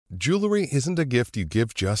Jewelry isn't a gift you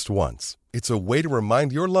give just once. It's a way to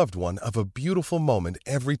remind your loved one of a beautiful moment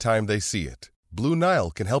every time they see it. Blue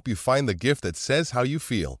Nile can help you find the gift that says how you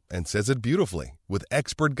feel and says it beautifully, with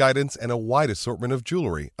expert guidance and a wide assortment of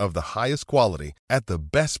jewelry of the highest quality at the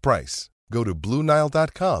best price. Go to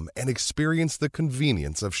BlueNile.com and experience the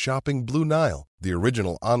convenience of shopping Blue Nile, the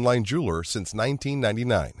original online jeweler since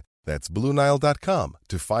 1999. That's BlueNile.com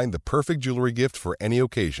to find the perfect jewelry gift for any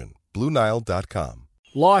occasion. BlueNile.com.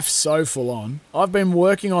 Life's so full on. I've been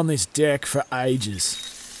working on this deck for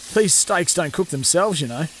ages. These steaks don't cook themselves, you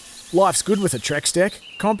know. Life's good with a Trex deck.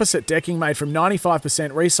 Composite decking made from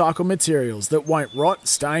 95% recycled materials that won't rot,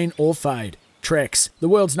 stain or fade. Trex, the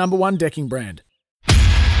world's #1 decking brand.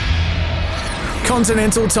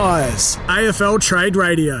 Continental Tires, AFL Trade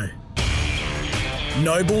Radio.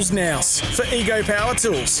 Nobles Nouse for Ego Power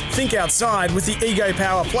Tools. Think outside with the Ego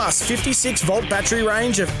Power Plus 56-volt battery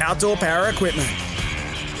range of outdoor power equipment.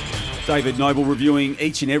 David Noble reviewing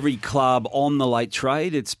each and every club on the Late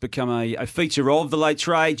Trade. It's become a feature of the Late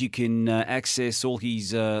Trade. You can access all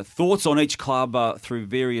his thoughts on each club through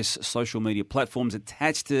various social media platforms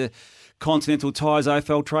attached to Continental Tires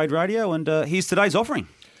AFL Trade Radio. And here's today's offering.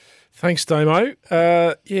 Thanks, Damo.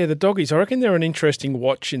 The Doggies, I reckon they're an interesting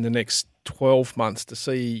watch in the next 12 months to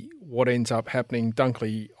see what ends up happening.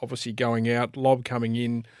 Dunkley obviously going out, Lobb coming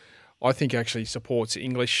in. I think actually supports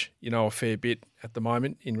English, a fair bit at the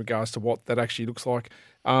moment in regards to what that actually looks like.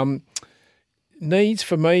 Needs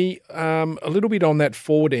for me a little bit on that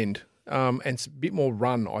forward end and it's a bit more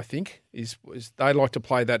run, I think, is they like to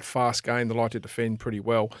play that fast game. They like to defend pretty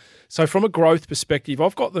well. So from a growth perspective,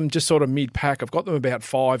 I've got them just sort of mid-pack. I've got them about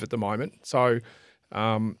 5 at the moment. So,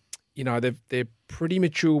 they're pretty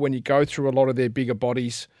mature when you go through a lot of their bigger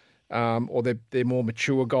bodies or they're more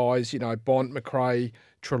mature guys, Bont, McRae,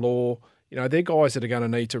 Treloar, they're guys that are going to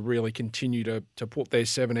need to really continue to put their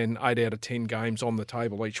 7 and 8 out of 10 games on the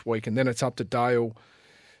table each week. And then it's up to Dale,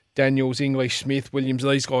 Daniels, English, Smith, Williams,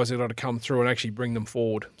 these guys that got to come through and actually bring them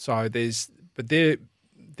forward. So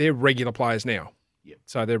they're regular players now. Yep.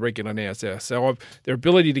 So they're regular now. So their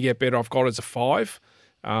ability to get better I've got as a 5.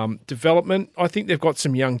 Development, I think they've got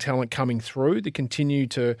some young talent coming through to continue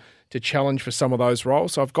to challenge for some of those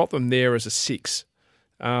roles. So I've got them there as a 6.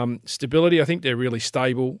 Stability, I think they're really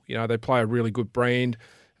stable. They play a really good brand.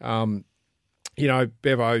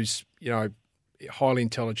 Bevo's, highly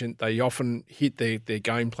intelligent. They often hit their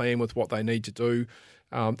game plan with what they need to do.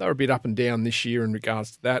 They're a bit up and down this year in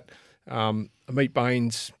regards to that. Amit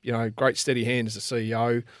Baines, great steady hand as a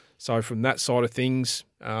CEO. So from that side of things,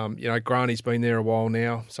 Granny's been there a while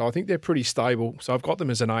now. So I think they're pretty stable. So I've got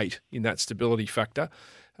them as an 8 in that stability factor.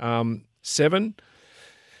 7,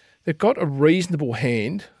 they've got a reasonable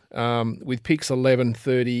hand with picks 11,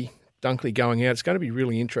 30, Dunkley going out. It's going to be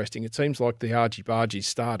really interesting. It seems like the argy-bargy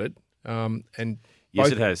started. And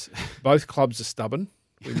yes, it has. Both clubs are stubborn.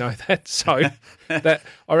 We know that. So that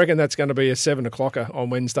I reckon that's going to be a 7 o'clocker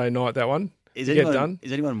on Wednesday night, that one. Is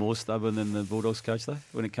anyone more stubborn than the Bulldogs coach, though,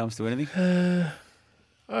 when it comes to anything?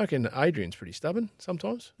 I reckon Adrian's pretty stubborn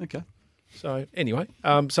sometimes. Okay. So anyway,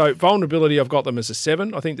 so vulnerability, I've got them as a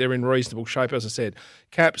 7. I think they're in reasonable shape, as I said.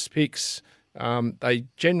 Caps, picks, they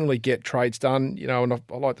generally get trades done, and I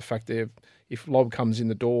like the fact that if Lobb comes in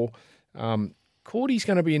the door, Cordy's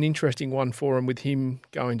going to be an interesting one for him with him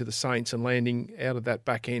going to the Saints and landing out of that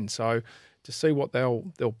back end. So to see what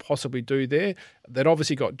they'll possibly do there. They've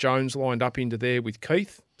obviously got Jones lined up into there with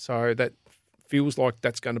Keith, so that feels like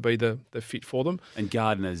that's going to be the fit for them. And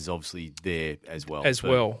Gardner's obviously there as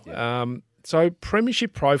well. Yeah. So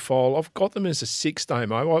premiership profile, I've got them as a 6,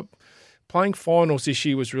 Damo. Playing finals this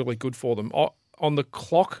year was really good for them. On the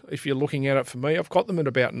clock, if you're looking at it for me, I've got them at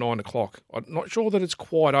about 9 o'clock. I'm not sure that it's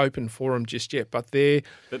quite open for them just yet, but they're...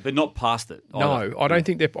 But not past it. No, I don't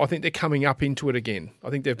think they're... I think they're coming up into it again. I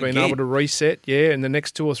think they've been able to reset, in the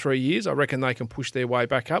next 2 or 3 years. I reckon they can push their way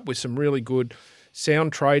back up with some really good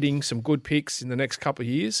sound trading, some good picks in the next couple of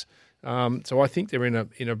years. So I think they're in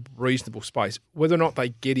a reasonable space. Whether or not they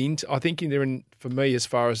get into... I think they're in, for me, as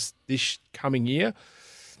far as this coming year,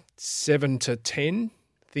 7 to 10...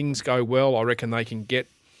 Things go well, I reckon they can get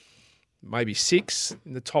maybe 6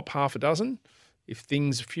 in the top half a dozen. If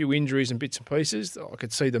a few injuries and bits and pieces, I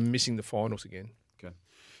could see them missing the finals again. Okay.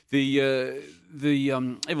 The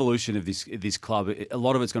evolution of this club, a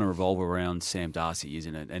lot of it's going to revolve around Sam Darcy,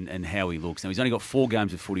 isn't it? And how he looks. Now, he's only got 4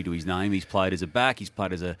 games of footy to his name. He's played as a back. He's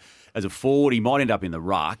played as a forward. He might end up in the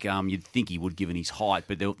ruck. You'd think he would, given his height,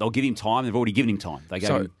 but they'll give him time. They've already given him time.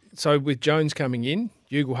 So with Jones coming in,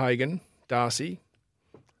 Ugle-Hagan, Darcy,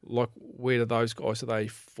 like, where do those guys, are they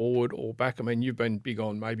forward or back? I mean, you've been big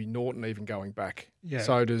on maybe Norton even going back. Yeah.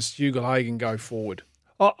 So does Ugle-Hagan go forward?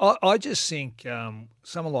 I just think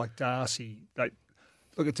someone like Darcy,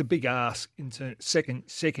 look, it's a big ask into second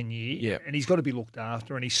year, and he's got to be looked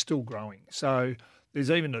after, and he's still growing. So there's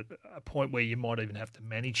even a point where you might even have to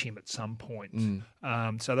manage him at some point.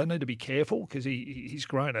 So they need to be careful because he's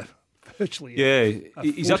grown virtually.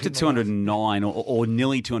 He's up to 209 or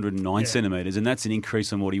nearly 209 centimetres, and that's an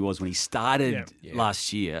increase on what he was when he started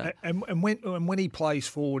last year. And when he plays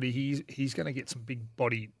forward, he's going to get some big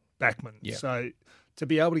body backmen. Yeah. So to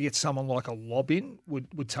be able to get someone like a Lobb in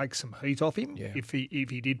would take some heat off him if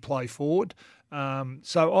he did play forward.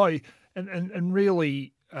 Really.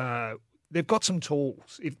 They've got some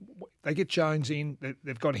tools. If they get Jones in,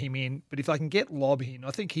 they've got him in. But if they can get Lobb in,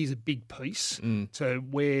 I think he's a big piece to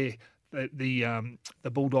where the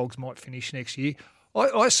Bulldogs might finish next year.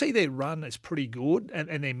 I see their run as pretty good, and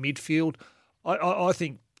their midfield. I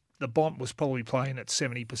think the Bont was probably playing at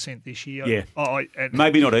 70% this year. Yeah,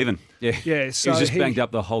 maybe not even. So he was just banged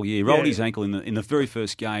up the whole year. Rolled his ankle in the very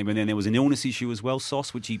first game, and then there was an illness issue as well,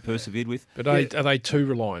 Sauce, which he persevered with. But are they too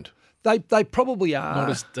reliant? They probably are. Not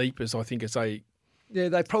as deep as I think as they... Yeah,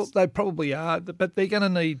 they probably are, but they're going to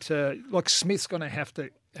need to... Like, Smith's going to have to...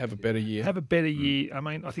 Have a better year. I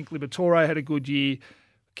mean, I think Liberatore had a good year.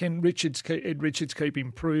 Ed Richards keep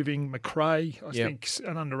improving. McRae, I think,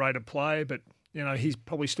 an underrated player, but, he's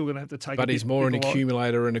probably still going to have to take But he's more an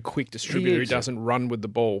accumulator and a quick distributor. He doesn't run with the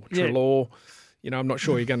ball. Treloar... I'm not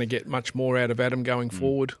sure you're going to get much more out of Adam going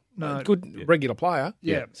forward. No, good regular player.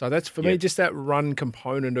 Yeah. So that's for me just that run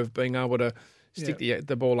component of being able to stick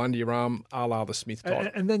the ball under your arm, a la the Smith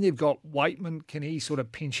type. And then you've got Waitman. Can he sort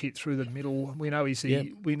of pinch hit through the middle? We know he's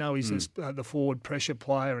the forward pressure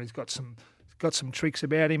player. He's got some tricks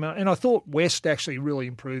about him. And I thought West actually really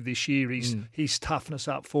improved this year. His toughness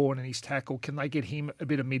up forward and his tackle. Can they get him a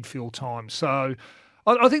bit of midfield time? So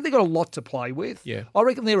I think they've got a lot to play with. Yeah. I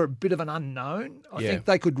reckon they're a bit of an unknown. I think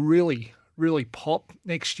they could really, really pop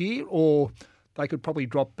next year, or they could probably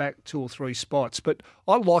drop back 2 or 3 spots. But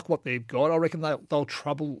I like what they've got. I reckon they'll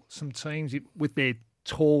trouble some teams with their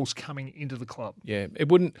tools coming into the club. Yeah, it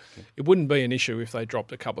wouldn't be an issue if they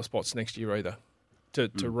dropped a couple of spots next year either to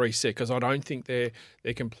reset, because I don't think they're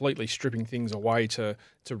completely stripping things away to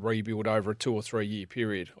rebuild over a 2 or 3 year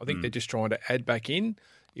period. I think they're just trying to add back in.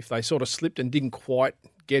 If they sort of slipped and didn't quite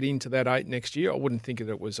get into that 8 next year, I wouldn't think that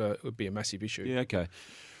it would be a massive issue. Yeah, okay.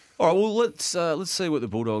 All right, well, let's see what the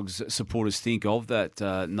Bulldogs supporters think of that,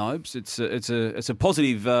 Nobes. It's a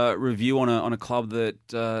positive review on a club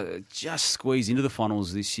that just squeezed into the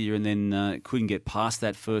finals this year and then couldn't get past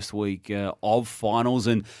that first week of finals,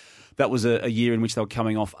 and that was a year in which they were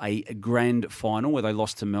coming off a grand final where they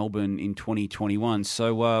lost to Melbourne in 2021.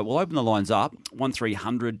 So we'll open the lines up,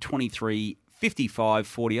 1300 23 55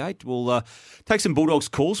 48. We'll take some Bulldogs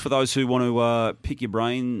calls for those who want to pick your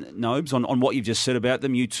brain, Nobes, on what you've just said about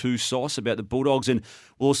them, you too, Sauce, about the Bulldogs, and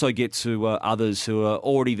we'll also get to others who are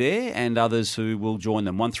already there and others who will join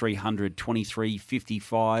them. 1300 23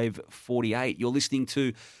 55 48. You're listening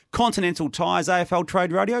to Continental Tyres, AFL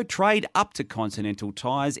Trade Radio. Trade up to Continental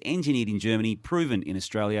Tyres, engineered in Germany, proven in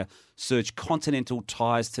Australia. Search Continental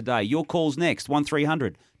Tyres today. Your call's next,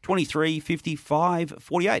 1300 23 55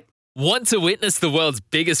 48. Want to witness the world's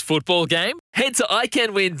biggest football game? Head to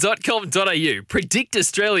iCanWin.com.au, predict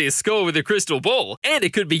Australia's score with a crystal ball, and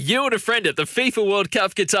it could be you and a friend at the FIFA World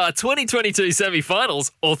Cup Qatar 2022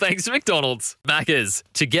 semi-finals, all thanks to McDonald's. Maccas,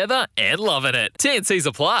 together and loving it. TNCs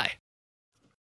apply.